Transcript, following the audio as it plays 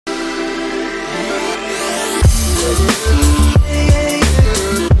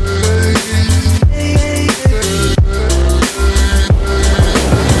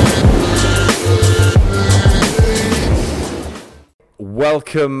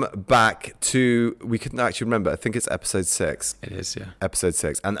Welcome back to, we couldn't actually remember, I think it's episode 6. It is, yeah. Episode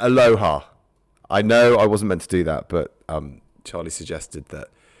 6. And aloha. I know I wasn't meant to do that, but Charlie suggested that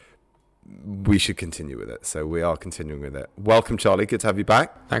we should continue with it. So we are continuing with it. Welcome, Charlie. Good to have you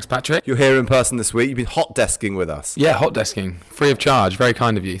back. Thanks, Patrick. You're here in person this week. You've been hot desking with us. Yeah, hot desking. Free of charge. Very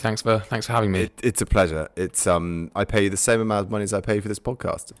kind of you. Thanks for having me. It's a pleasure. It's I pay you the same amount of money as I pay you for this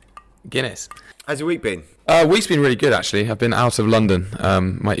podcast. Guinness. How's your week been? Week's been really good, actually. I've been out of London.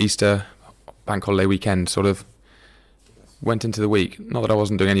 My Easter bank holiday weekend sort of went into the week. Not that I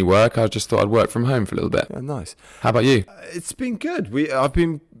wasn't doing any work. I just thought I'd work from home for a little bit. Yeah, nice. How about you? It's been good. We had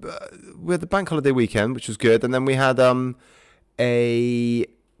the bank holiday weekend, which was good, and then we had a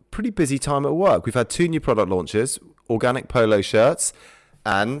pretty busy time at work. We've had 2 new product launches: organic polo shirts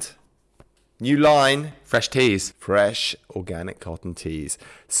and new line, fresh tees, fresh organic cotton tees.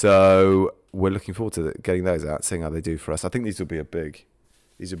 So we're looking forward to getting those out, seeing how they do for us. I think these will be a big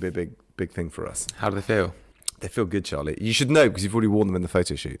thing for us. How do they feel? They feel good, Charlie. You should know because you've already worn them in the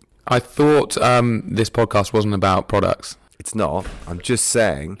photo shoot. I thought this podcast wasn't about products. It's not. I'm just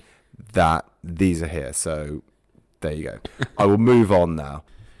saying that these are here. So there you go. I will move on now.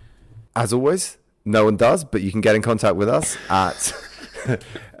 As always, no one does, but you can get in contact with us at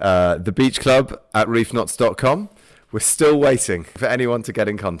the Beach Club at reefknots.com. We're still waiting for anyone to get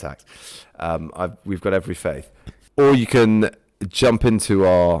in contact. We've got every faith. Or you can jump into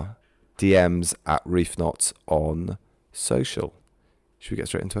our DMs at Reef Knots on social. Should we get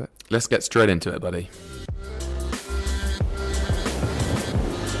straight into it? Let's get straight into it, buddy.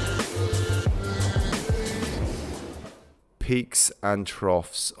 Peaks and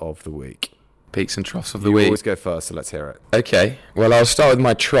troughs of the week. Peaks and troughs of the You week. always go first, so let's hear it. Okay. Well, I'll start with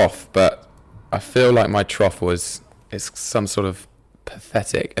my trough, but I feel like my trough is some sort of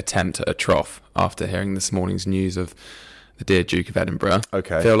pathetic attempt at a trough after hearing this morning's news of the dear Duke of Edinburgh.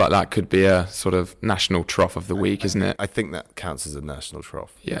 Okay. I feel like that could be a sort of national trough of the week, isn't it? I think that counts as a national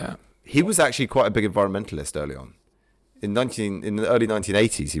trough. Yeah. He was actually quite a big environmentalist early on. In the early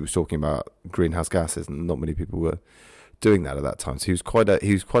 1980s, he was talking about greenhouse gases, and not many people were doing that at that time. So he was quite at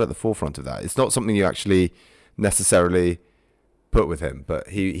the forefront of that. It's not something you actually necessarily put with him, but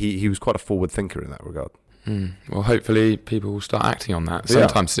he was quite a forward thinker in that regard. Well, hopefully people will start acting on that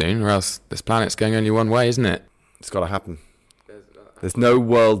sometime soon, or else this planet's going only one way, isn't it? It's got to happen. There's no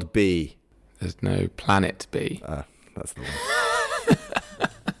world B. There's no planet B. That's the one.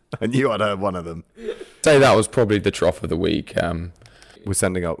 I knew I'd heard one of them. Say that was probably the trough of the week. We're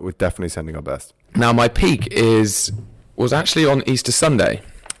definitely sending our best. Now my peak was actually on Easter Sunday.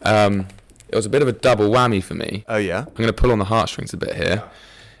 It was a bit of a double whammy for me. Oh yeah? I'm going to pull on the heartstrings a bit here.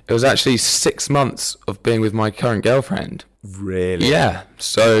 It was actually 6 months of being with my current girlfriend. Really? Yeah.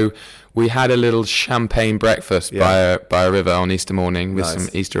 So we had a little champagne breakfast by a river on Easter morning with some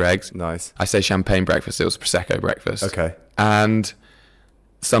Easter eggs. Nice. I say champagne breakfast, it was Prosecco breakfast. Okay. And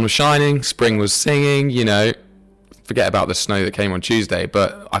the sun was shining, spring was singing, forget about the snow that came on Tuesday,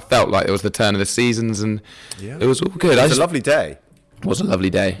 but I felt like it was the turn of the seasons and it was all good. It was a lovely day. It was a lovely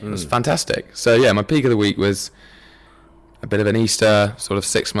day. It was fantastic. So yeah, my peak of the week was a bit of an Easter sort of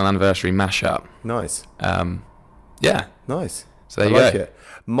 6-month anniversary mashup. Nice. Yeah. Nice. So there you like go. it.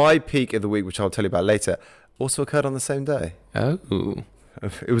 My peak of the week, which I'll tell you about later, also occurred on the same day. Oh.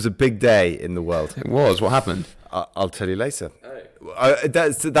 It was a big day in the world. It was. What happened? I'll tell you later.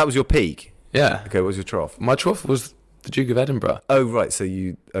 That was your peak? Yeah. Okay, what was your trough? My trough was the Duke of Edinburgh. Oh, right. So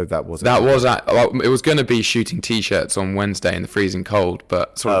that wasn't. It was going to be shooting T-shirts on Wednesday in the freezing cold,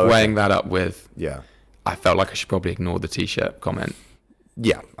 but sort of weighing that up with... Yeah. I felt like I should probably ignore the T-shirt comment.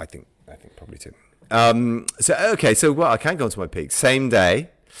 Yeah, I think probably too. So I can go on to my peak. Same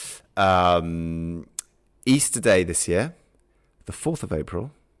day, Easter Day this year, the 4th of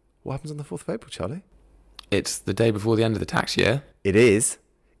April. What happens on the 4th of April, Charlie? It's the day before the end of the tax year. It is.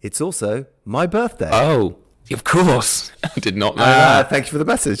 It's also my birthday. Oh, of course. I did not know that. Thank you for the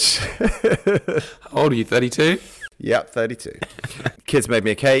message. How old are you, 32? Yep, 32. Kids made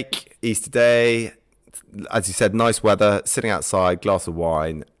me a cake, Easter Day. As you said, nice weather, sitting outside, glass of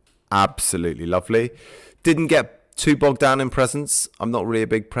wine, absolutely lovely. Didn't get too bogged down in presents. I'm not really a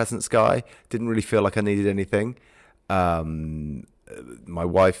big presents guy. Didn't really feel like I needed anything. My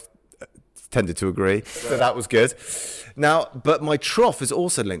wife tended to agree, so that was good. Now, but my trough is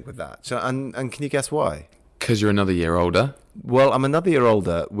also linked with that. So, and can you guess why? Because you're another year older. Well, I'm another year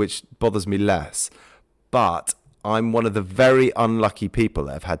older, which bothers me less. But I'm one of the very unlucky people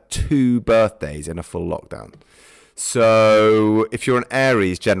that have had 2 birthdays in a full lockdown. So if you're an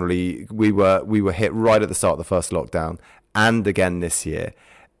Aries, generally we were hit right at the start of the first lockdown, and again this year,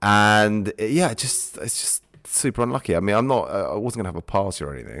 and yeah, it's just super unlucky. I mean, I wasn't gonna have a party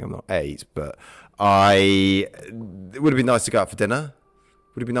or anything. I'm not 8, but it would have been nice to go out for dinner.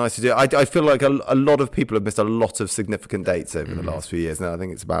 Would it be nice to do? I feel like a lot of people have missed a lot of significant dates over the last few years. Now I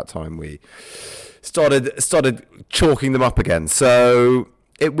think it's about time we started chalking them up again. So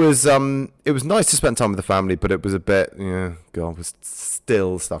it was nice to spend time with the family, but it was a bit, God, was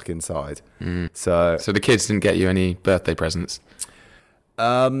still stuck inside. So the kids didn't get you any birthday presents?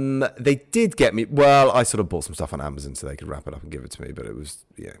 They did get me. Well, I sort of bought some stuff on Amazon so they could wrap it up and give it to me, but it was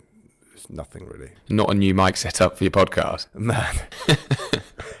nothing really. Not a new mic set up for your podcast, man.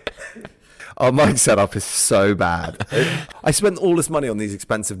 Our mic setup is so bad. I spent all this money on these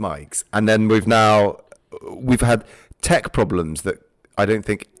expensive mics, and then we've had tech problems that I don't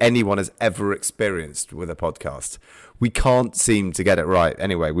think anyone has ever experienced with a podcast. We can't seem to get it right.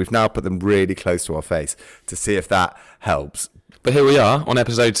 Anyway, we've now put them really close to our face to see if that helps. But here we are on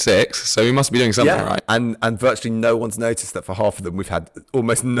episode 6, so we must be doing something right. And virtually no one's noticed that for half of them we've had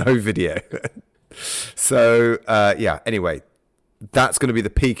almost no video. So anyway, that's going to be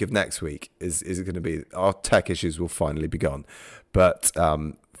the peak of next week. Is it going to be our tech issues will finally be gone? But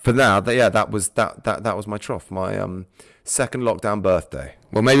for now, that was my trough, my second lockdown birthday.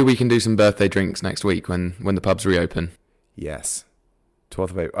 Well, maybe we can do some birthday drinks next week when the pubs reopen. Yes, 12th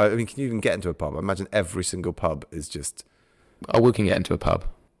of April. I mean, can you even get into a pub? I imagine every single pub is just. Oh, we can get into a pub.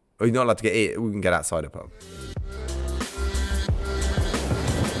 Oh, you're not allowed to get in. We can get outside a pub.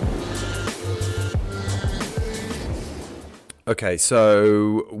 Okay,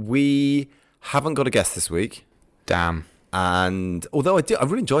 so we haven't got a guest this week. Damn. And although I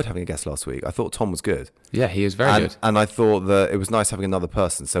really enjoyed having a guest last week. I thought Tom was good. Yeah, he was very good. And I thought that it was nice having another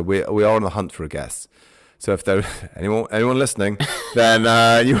person. So we are on the hunt for a guest. So if there anyone listening, then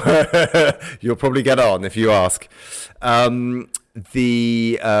you'll probably get on if you ask. We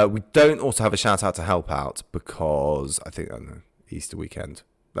don't also have a shout out to help out because I think Easter weekend.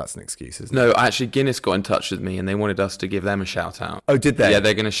 That's an excuse, isn't it? No, actually, Guinness got in touch with me and they wanted us to give them a shout out. Oh, did they? Yeah,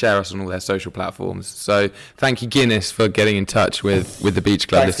 they're going to share us on all their social platforms. So thank you, Guinness, for getting in touch with the Beach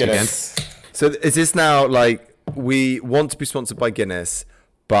Club this weekend. So is this now like we want to be sponsored by Guinness,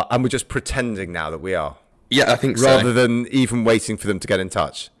 and we're just pretending now that we are? Yeah, I think so. Rather than even waiting for them to get in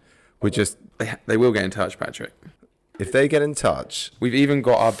touch. We're just... They will get in touch, Patrick. If they get in touch... We've even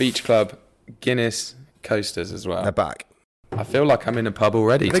got our Beach Club Guinness coasters as well. They're back. I feel like I'm in a pub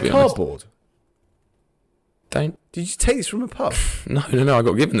already, Are they cardboard? Did you take these from a pub? No, I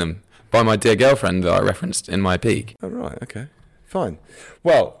got given them by my dear girlfriend that I referenced in my peak. Oh, right, okay. Fine.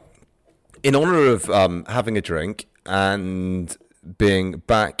 Well, in honour of having a drink and being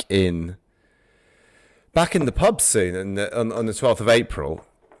back in the pub soon on the 12th of April,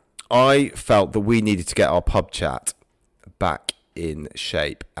 I felt that we needed to get our pub chat back in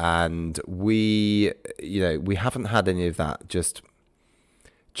shape, and we haven't had any of that just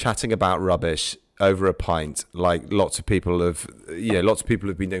chatting about rubbish over a pint like lots of people have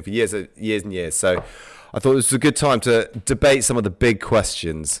been doing for years and years. So I thought this was a good time to debate some of the big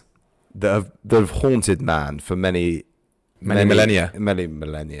questions that have haunted man for many millennia.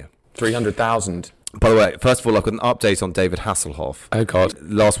 300,000. By the way, first of all, I've got an update on David Hasselhoff. Oh, God.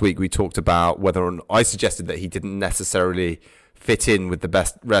 Last week we talked about whether or not I suggested that he didn't necessarily fit in with the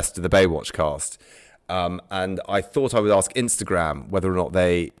rest of the Baywatch cast. And I thought I would ask Instagram whether or not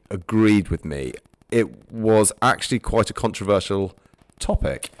they agreed with me. It was actually quite a controversial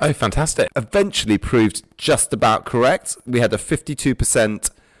topic. Oh, fantastic. Eventually proved just about correct. We had a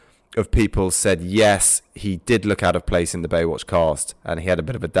 52% of people said yes, he did look out of place in the Baywatch cast and he had a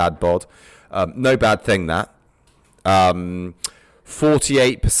bit of a dad bod. No bad thing, that.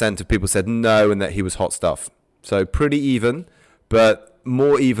 48% of people said no and that he was hot stuff. So pretty even, but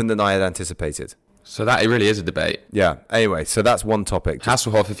more even than I had anticipated. So that really is a debate. Yeah. Anyway, so that's one topic.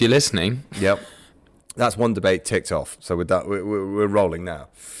 Hasselhoff, if you're listening. Yep. That's one debate ticked off. So with that, we're rolling now.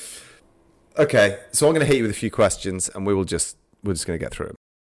 Okay. So I'm going to hit you with a few questions and we're just going to get through them.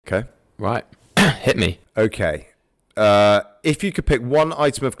 Okay. Right. Hit me. Okay. If you could pick one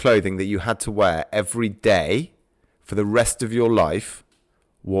item of clothing that you had to wear every day for the rest of your life,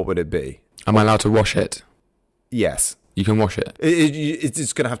 what would it be? Am I allowed to wash it? Yes. You can wash it?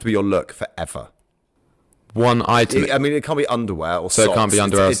 It's going to have to be your look forever. One item? It can't be underwear or so socks. It can't be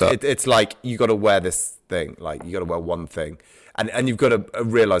underwear or socks? It's like you got to wear this thing. Like you got to wear one thing. And you've got to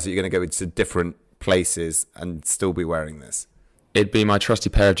realise that you're going to go into different places and still be wearing this. It'd be my trusty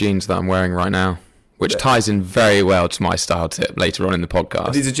pair of jeans that I'm wearing right now, which ties in very well to my style tip later on in the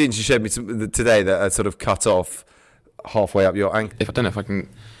podcast. These are jeans you showed me today that are sort of cut off halfway up your ankle. If I don't know if I can.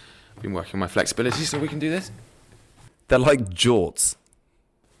 I've been working on my flexibility, so we can do this. They're like jorts.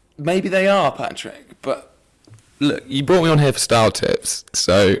 Maybe they are, Patrick. But look, you brought me on here for style tips,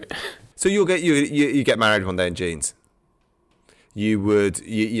 so. So you get married one day in jeans. You would,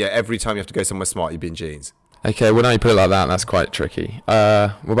 every time you have to go somewhere smart, you'd be in jeans. Okay, well now you put it like that, that's quite tricky.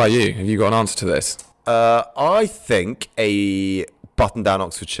 What about you? Have you got an answer to this? I think a button-down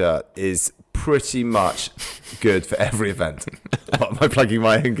Oxford shirt is pretty much good for every event. Am I plugging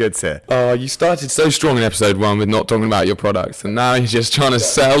my own goods here? Oh, you started so strong in episode 1 with not talking about your products, and now you're just trying to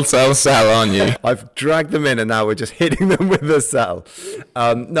sell, aren't you? I've dragged them in, and now we're just hitting them with a sell.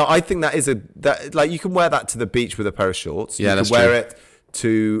 No, I think that is you can wear that to the beach with a pair of shorts. Yeah, you can wear it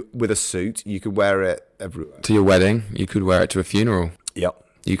with a suit. You could wear it everywhere. To your wedding, you could wear it to a funeral. Yep.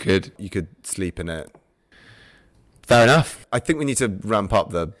 You could sleep in it. Fair enough. I think we need to ramp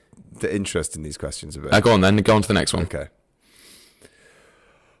up the interest in these questions a bit. Go on then. Go on to the next one. Okay.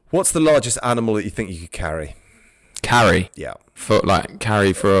 What's the largest animal that you think you could carry? Carry? Yeah.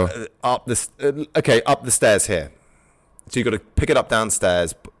 Carry for up the stairs here. So you got to pick it up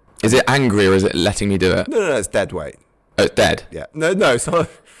downstairs. Is it angry or is it letting me do it? No, it's dead weight. Oh, it's dead? Yeah. No, it's not.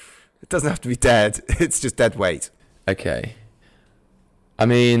 It doesn't have to be dead. It's just dead weight. Okay. I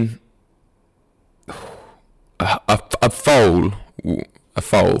mean, a foal. A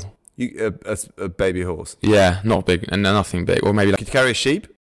foal. A baby horse. Yeah, not big and nothing big, or maybe Could you carry a sheep?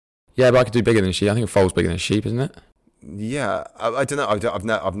 Yeah, but I could do bigger than a sheep. I think a foal's bigger than a sheep, isn't it? Yeah, I don't know.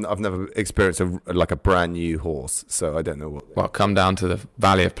 I've never experienced a brand new horse, so I don't know what. Well, come down to the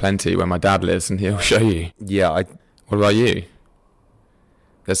Valley of Plenty where my dad lives, and he'll show you. Yeah, What about you?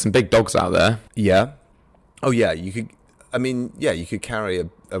 There's some big dogs out there. Yeah. Oh yeah, you could. I mean, yeah, you could carry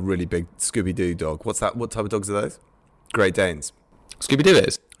a really big Scooby-Doo dog. What's that? What type of dogs are those? Great Danes. Scooby-Doo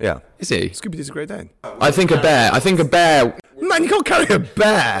is? Yeah. Is he? Scooby-Doo's a Great Dane. I think a bear. Man, you can't carry a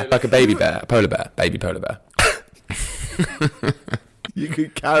bear. Like a baby bear, a polar bear, baby polar bear. You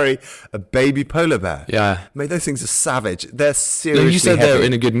could carry a baby polar bear. Yeah. Mate, those things are savage. They're seriously No, you said heavy. they were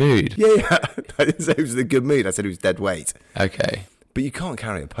in a good mood. Yeah. I didn't say it was in a good mood. I said it was dead weight. Okay. But you can't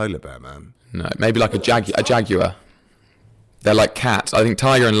carry a polar bear, man. No, maybe like a jaguar. They're like cats. I think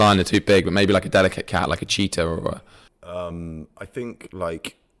tiger and lion are too big, but maybe like a delicate cat, like a cheetah or a... I think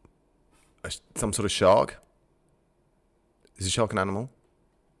like some sort of shark. Is a shark an animal?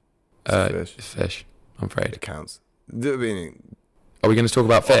 It's fish, I'm afraid. It counts. I mean, Are we going to talk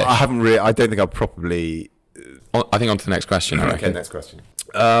about fish? I haven't really. I don't think I've properly. I think on to the next question. I reckon. Okay, next question.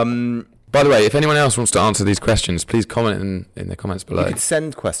 By the way, if anyone else wants to answer these questions, please comment in the comments below. You could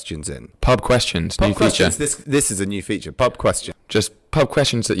send questions in. Pub questions, new questions. feature. This is a new feature. Pub question. Just pub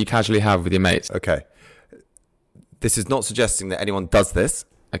questions that you casually have with your mates. Okay. This is not suggesting that anyone does this.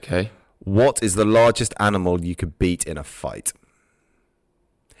 Okay. What is the largest animal you could beat in a fight?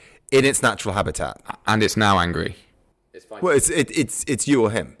 In its natural habitat. And it's now angry. It's fine. Well, it's you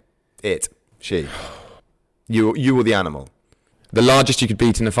or him. She. You or the animal. The largest you could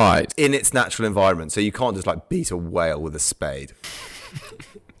beat in a fight? In its natural environment. So you can't just like beat a whale with a spade.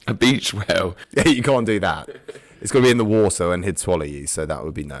 A beach whale? Yeah, you can't do that. It's got to be in the water and he'd swallow you, so that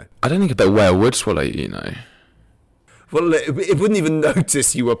would be no. I don't think a whale would swallow you, you know. Well, it wouldn't even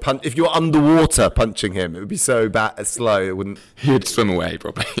notice you were if you were underwater punching him. It would be so slow. It wouldn't. He would swim away,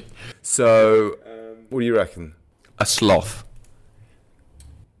 probably. So, what do you reckon? A sloth.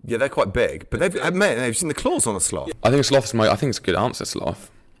 Yeah, they're quite big, but they've seen the claws on a sloth. I think I think it's a good answer, sloth.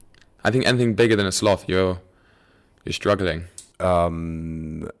 I think anything bigger than a sloth, you're struggling.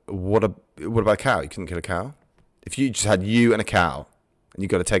 What about a cow? You couldn't kill a cow? If you just had you and a cow, and you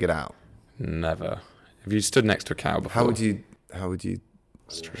got to take it out. Never. Have you stood next to a cow before? How would you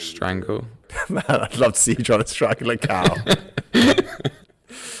strangle? Man, I'd love to see you trying to strangle a cow.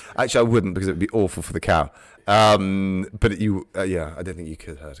 Actually, I wouldn't because it would be awful for the cow. But I don't think you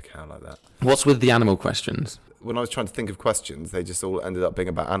could hurt a cow like that. What's with the animal questions? When I was trying to think of questions, they just all ended up being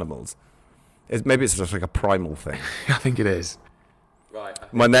about animals. Maybe it's just like a primal thing. I think it is. Right.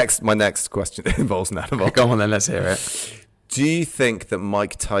 My next question involves an animal. Go on then, let's hear it. Do you think that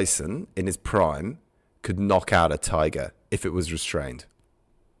Mike Tyson, in his prime, could knock out a tiger if it was restrained?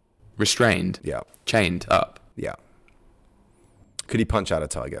 Restrained? Yeah. Chained up? Yeah. Could he punch out a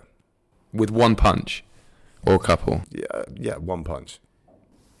tiger? With one punch? Or a couple? Yeah, one punch.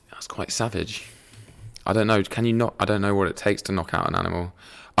 That's quite savage. I don't know. Can you not? I don't know what it takes to knock out an animal.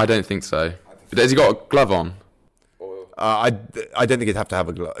 I don't think so. Has he got a glove on? I don't think he'd have to have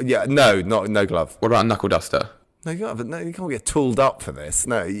a glove. Yeah, no glove. What about a knuckle duster? No, you can't get tooled up for this.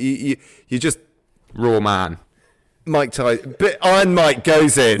 No, you just... Raw man. Mike Tyson. But Iron Mike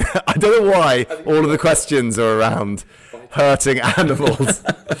goes in. I don't know why all of the questions are around hurting animals.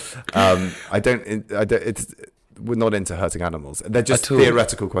 We're not into hurting animals. They're just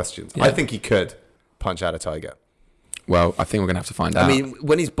theoretical questions. Yeah. I think he could punch out a tiger. Well, I think we're going to have to find out. I mean,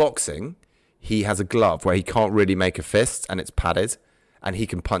 when he's boxing, he has a glove where he can't really make a fist and it's padded, and he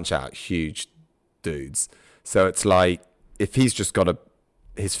can punch out huge dudes. So it's like, if he's just got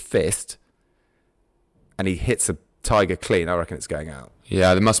his fist and he hits a tiger clean, I reckon it's going out.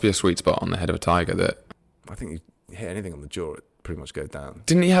 Yeah, there must be a sweet spot on the head of a tiger that... I think you hit anything on the jaw, it pretty much goes down.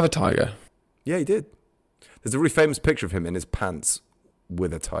 Didn't he have a tiger? Yeah, he did. There's a really famous picture of him in his pants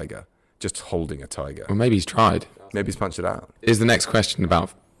with a tiger, just holding a tiger. Well, maybe he's tried. Maybe he's punched it out. Is the next question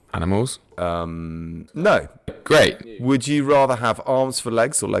about animals? No. Great. Would you rather have arms for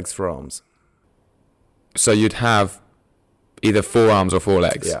legs or legs for arms? So you'd have either 4 arms or 4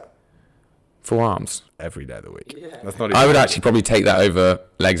 legs? Yeah. 4 arms? Every day of the week. Yeah. That's not. I would actually probably take that over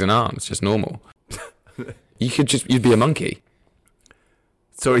legs and arms, just normal. You'd be a monkey.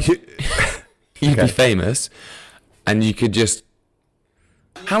 Sorry. You'd be famous, and you could just...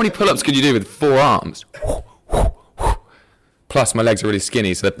 How many pull-ups could you do with 4 arms? Plus, my legs are really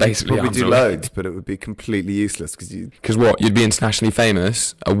skinny, so they're basically... Probably do loads, but it would be completely useless because what? You'd be internationally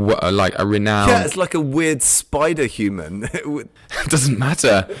famous, like a renowned... Yeah, it's like a weird spider human. It doesn't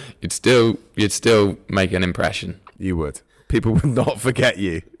matter. You'd still make an impression. You would. People would not forget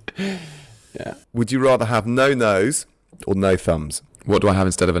you. Yeah. Would you rather have no nose or no thumbs? What do I have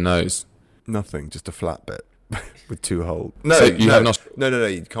instead of a nose? Nothing, just a flat bit with 2 holes. No, so you have no.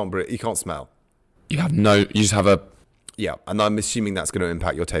 You can't breathe. You can't smell. You have no. You just have a. Yeah, and I'm assuming that's going to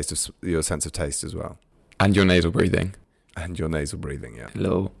impact your sense of taste as well. And your nasal breathing. And your nasal breathing, yeah. A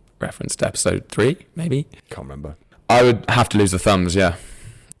little reference to episode 3, maybe. Can't remember. I would have to lose the thumbs. Yeah.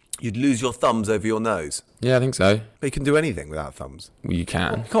 You'd lose your thumbs over your nose. Yeah, I think so. But you can do anything without thumbs. Well, you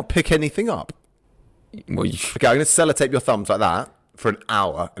can. You can't pick anything up. Well, Okay, I'm going to sellotape your thumbs like that for an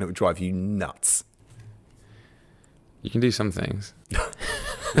hour, and it would drive you nuts. You can do some things.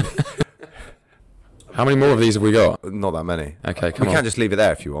 How many more of these have we got? Not that many. Okay, come on. We can just leave it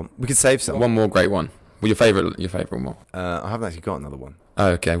there if you want. We could save some. One more great one. Well, your favourite one. I haven't actually got another one. Oh,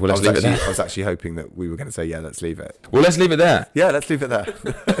 okay, well, let's leave it there. I was actually hoping that we were going to say, yeah, let's leave it. Well, let's leave it there. Yeah, let's leave it there.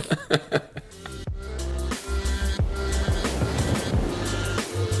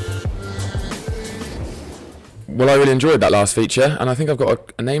 Well, I really enjoyed that last feature, and I think I've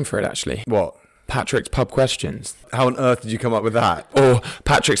got a name for it, actually. What? Patrick's Pub Questions. How on earth did you come up with that? Or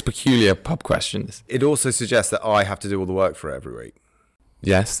Patrick's Peculiar Pub Questions. It also suggests that I have to do all the work for it every week.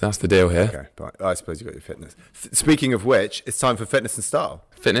 Yes, that's the deal here. Okay, but I suppose you've got your fitness. Speaking of which, it's time for fitness and style.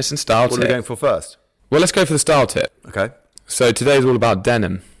 Fitness and style tip. What are we going for first? Well, let's go for the style tip. Okay. So today's all about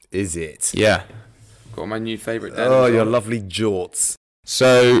denim. Is it? Yeah. Got my new favourite denim. Oh, your lovely jorts.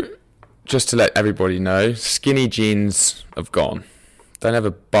 So, just to let everybody know, skinny jeans have gone. Don't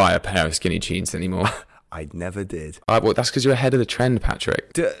ever buy a pair of skinny jeans anymore. I never did. Well, that's because you're ahead of the trend,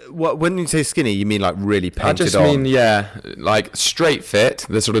 Patrick. When you say skinny, you mean like really painted on? I just mean, yeah, like straight fit,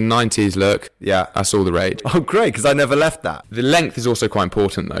 the sort of 90s look. Yeah. That's all the rage. Oh, great, because I never left that. The length is also quite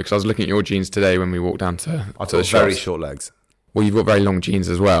important, though, because I was looking at your jeans today when we walked down to I've the got shops. very short legs. Well, you've got very long jeans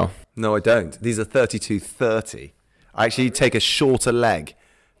as well. No, I don't. These are 32-30. I actually take a shorter leg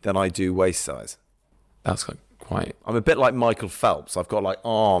than I do waist size. That's quite... I'm a bit like Michael Phelps. I've got like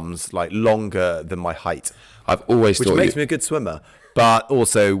arms like longer than my height. I've always thought... Which makes me a good swimmer, but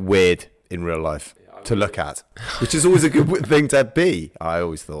also weird in real life to look at, which is always a good thing to be, I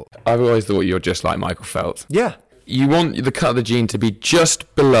always thought. I've always thought you're just like Michael Phelps. Yeah. You want the cut of the jean to be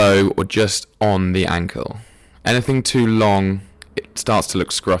just below or just on the ankle. Anything too long, it starts to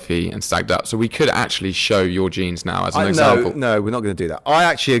look scruffy and sagged up. So we could actually show your jeans now as an example. No, we're not going to do that. I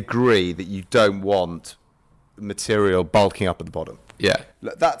actually agree that you don't want material bulking up at the bottom. Yeah.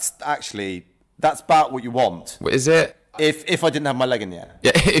 That's about what you want. Is it? If I didn't have my leg in the air.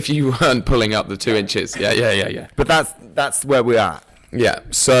 Yeah, if you weren't pulling up the 2 inches. Yeah. But that's where we're at. Yeah,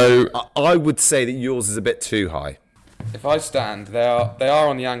 so... I would say that yours is a bit too high. If I stand, they are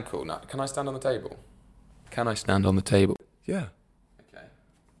on the ankle. Now, can I stand on the table? Can I stand on the table? Yeah. Okay.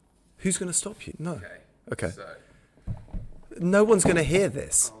 Who's going to stop you? No. Okay. So. No one's going to hear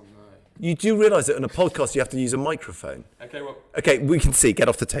this. Oh, no. You do realise that on a podcast you have to use a microphone. Okay, well... Okay, we can see. Get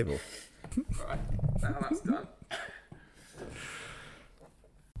off the table. Right, now that's done.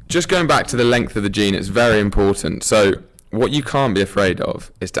 Just going back to the length of the jean, it's very important. So what you can't be afraid of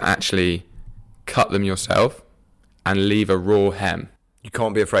is to actually cut them yourself and leave a raw hem. You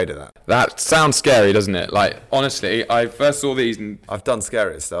can't be afraid of that. That sounds scary, doesn't it? Like, honestly, I first saw these and I've done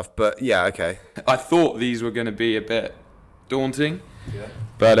scarier stuff, but yeah, okay. I thought these were going to be a bit daunting. Yeah.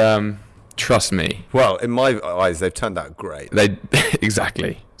 But trust me. Well, in my eyes, they've turned out great. They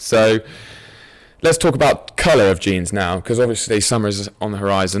exactly. So let's talk about colour of jeans now, because obviously summer is on the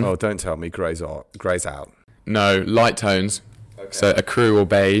horizon. Oh, don't tell me grey's out. No, light tones. Okay. So a crew or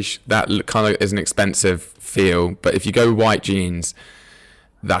beige, that kind of is an expensive feel. But if you go white jeans,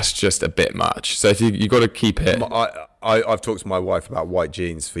 that's just a bit much. So if you got to keep it. I've talked to my wife about white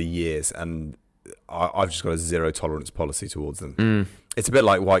jeans for years, and I've just got a zero tolerance policy towards them. It's a bit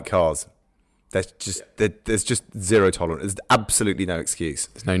like white cars. There's just zero tolerance. There's absolutely no excuse.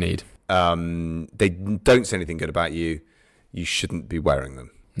 There's no need. They don't say anything good about you. You shouldn't be wearing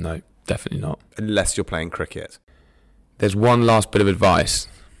them. No, definitely not. Unless you're playing cricket. There's one last bit of advice.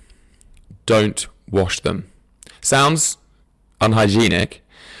 Don't wash them. Sounds unhygienic,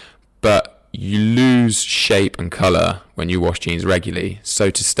 but you lose shape and colour when you wash jeans regularly.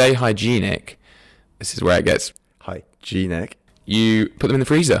 So to stay hygienic, this is where it gets hygienic. You put them in the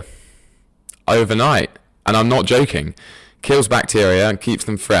freezer overnight, and I'm not joking. Kills bacteria and keeps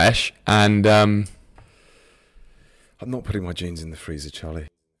them fresh. And I'm not putting my jeans in the freezer, Charlie.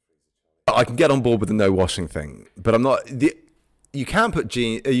 I can get on board with the no washing thing, but I'm not. You can put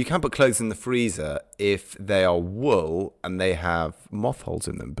clothes in the freezer if they are wool and they have moth holes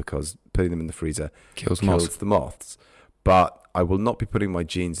in them, because putting them in the freezer kills the moths. But I will not be putting my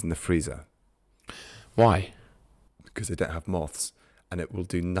jeans in the freezer. Why? Because they don't have moths, and it will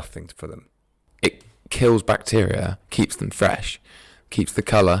do nothing for them. It kills bacteria, keeps them fresh, keeps the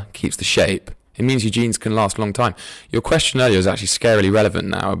colour, keeps the shape. It means your jeans can last a long time. Your question earlier is actually scarily relevant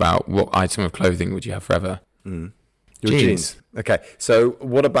now about what item of clothing would you have forever. Your jeans. Okay, so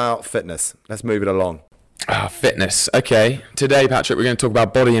what about fitness? Let's move it along. Fitness. Okay. Today, Patrick, we're going to talk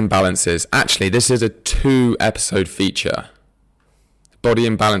about body imbalances. Actually, this is a 2-episode feature. Body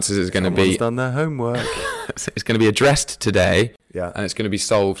imbalances is going to be... Someone's done their homework. It's going to be addressed today, yeah, and it's going to be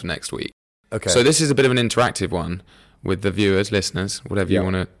solved next week. Okay. So this is a bit of an interactive one with the viewers, listeners, whatever you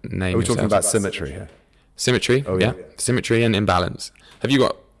want to name. Are we talking about symmetry here? Symmetry, yeah. Symmetry and imbalance. Have you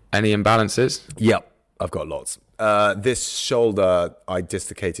got any imbalances? Yep, I've got lots. This shoulder, I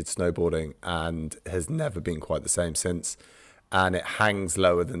dislocated snowboarding and has never been quite the same since. And it hangs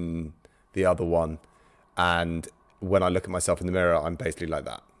lower than the other one. And when I look at myself in the mirror, I'm basically like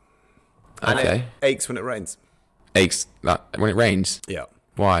that. And it aches when it rains. Aches when it rains? Yeah.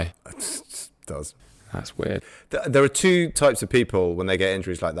 Why? It just does. That's weird. There are two types of people when they get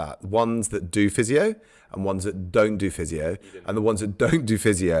injuries like that. Ones that do physio and ones that don't do physio. And the ones that don't do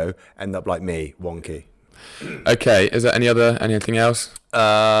physio end up like me, wonky. Okay, is there anything else?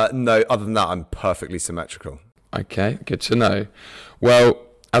 No, other than that, I'm perfectly symmetrical. Okay, good to know. Well,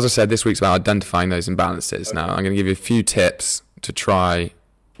 as I said, this week's about identifying those imbalances. Okay. Now, I'm going to give you a few tips to try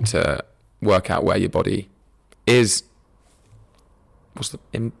to work out where your body is. What's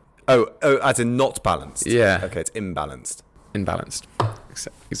the... Oh, as in not balanced? Yeah. Okay, it's imbalanced. Imbalanced.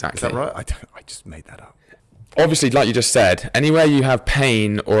 Exactly. Is that right? I just made that up. Obviously, like you just said, anywhere you have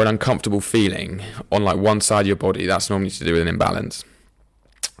pain or an uncomfortable feeling on like one side of your body, that's normally to do with an imbalance.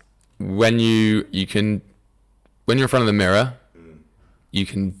 When you're in front of the mirror, you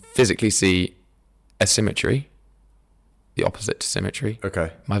can physically see asymmetry, the opposite to symmetry.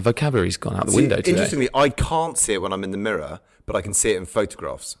 Okay. My vocabulary's gone out the window today. Interestingly, I can't see it when I'm in the mirror, but I can see it in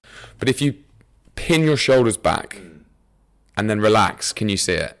photographs. But if you pin your shoulders back and then relax, can you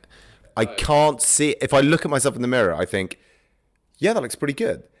see it? I can't see it. If I look at myself in the mirror, I think, yeah, that looks pretty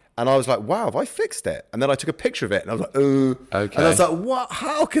good. And I was like, wow, have I fixed it? And then I took a picture of it, and I was like, okay. And I was like, what?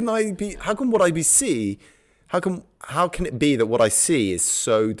 How can what I see? How can it be that what I see is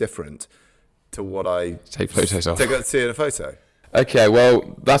so different to what I take photos of? See in a photo. Okay,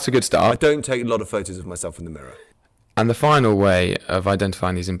 well, that's a good start. I don't take a lot of photos of myself in the mirror. And the final way of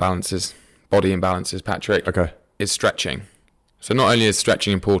identifying these imbalances, body imbalances, Patrick, is stretching. So not only is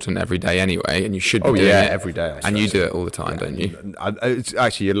stretching important every day anyway, and you should be doing it every day. And you do it all the time, don't you?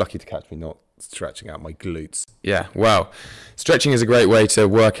 Actually, you're lucky to catch me not stretching out my glutes. Yeah, well, stretching is a great way to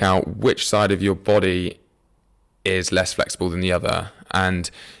work out which side of your body is less flexible than the other.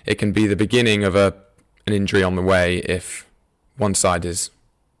 And it can be the beginning of an injury on the way if one side is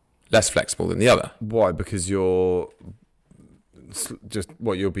less flexible than the other. Why? Because you'll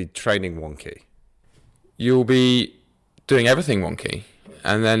be training wonky. You'll be doing everything wonky.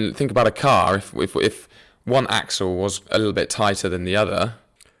 And then think about a car. If one axle was a little bit tighter than the other.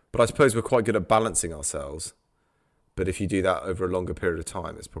 But I suppose we're quite good at balancing ourselves. But if you do that over a longer period of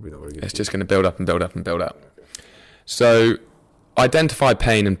time, it's probably not very good. It's just going to build up and build up and build up. So Identify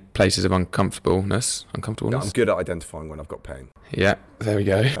pain and places of uncomfortableness. I'm good at identifying when I've got pain. Yeah, there we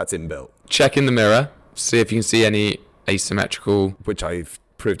go. That's inbuilt. Check in the mirror. See if you can see any asymmetrical. Which I've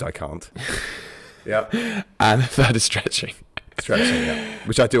proved I can't. Yeah. And further stretching. Stretching, yeah.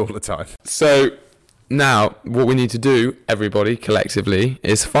 Which I do all the time. So now what we need to do, everybody, collectively,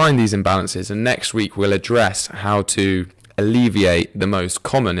 is find these imbalances. And next week we'll address how to alleviate the most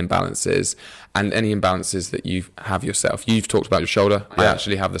common imbalances and any imbalances that you have yourself. You've talked about your shoulder. I Yeah.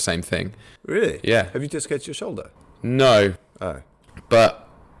 actually have the same thing. Really? Yeah. Have you dislocated your shoulder? No, Oh. but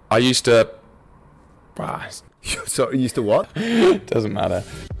I used to... So you used to what? Doesn't matter.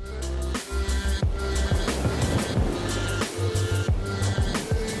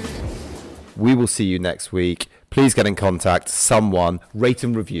 We will see you next week. Please get in contact. Someone, rate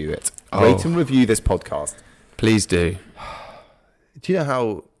and review it. Oh. Rate and review this podcast. Please do. Do you know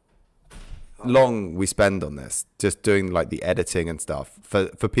how long we spend on this? Just doing like the editing and stuff for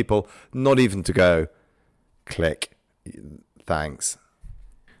people not even to go click. Thanks.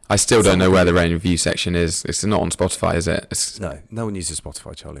 I still don't know where the rain review section is. It's not on Spotify, is it? No one uses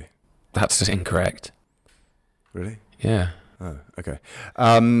Spotify, Charlie. That's incorrect. Really? Yeah. Oh, okay.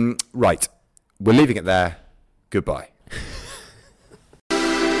 Right. We're leaving it there. Goodbye.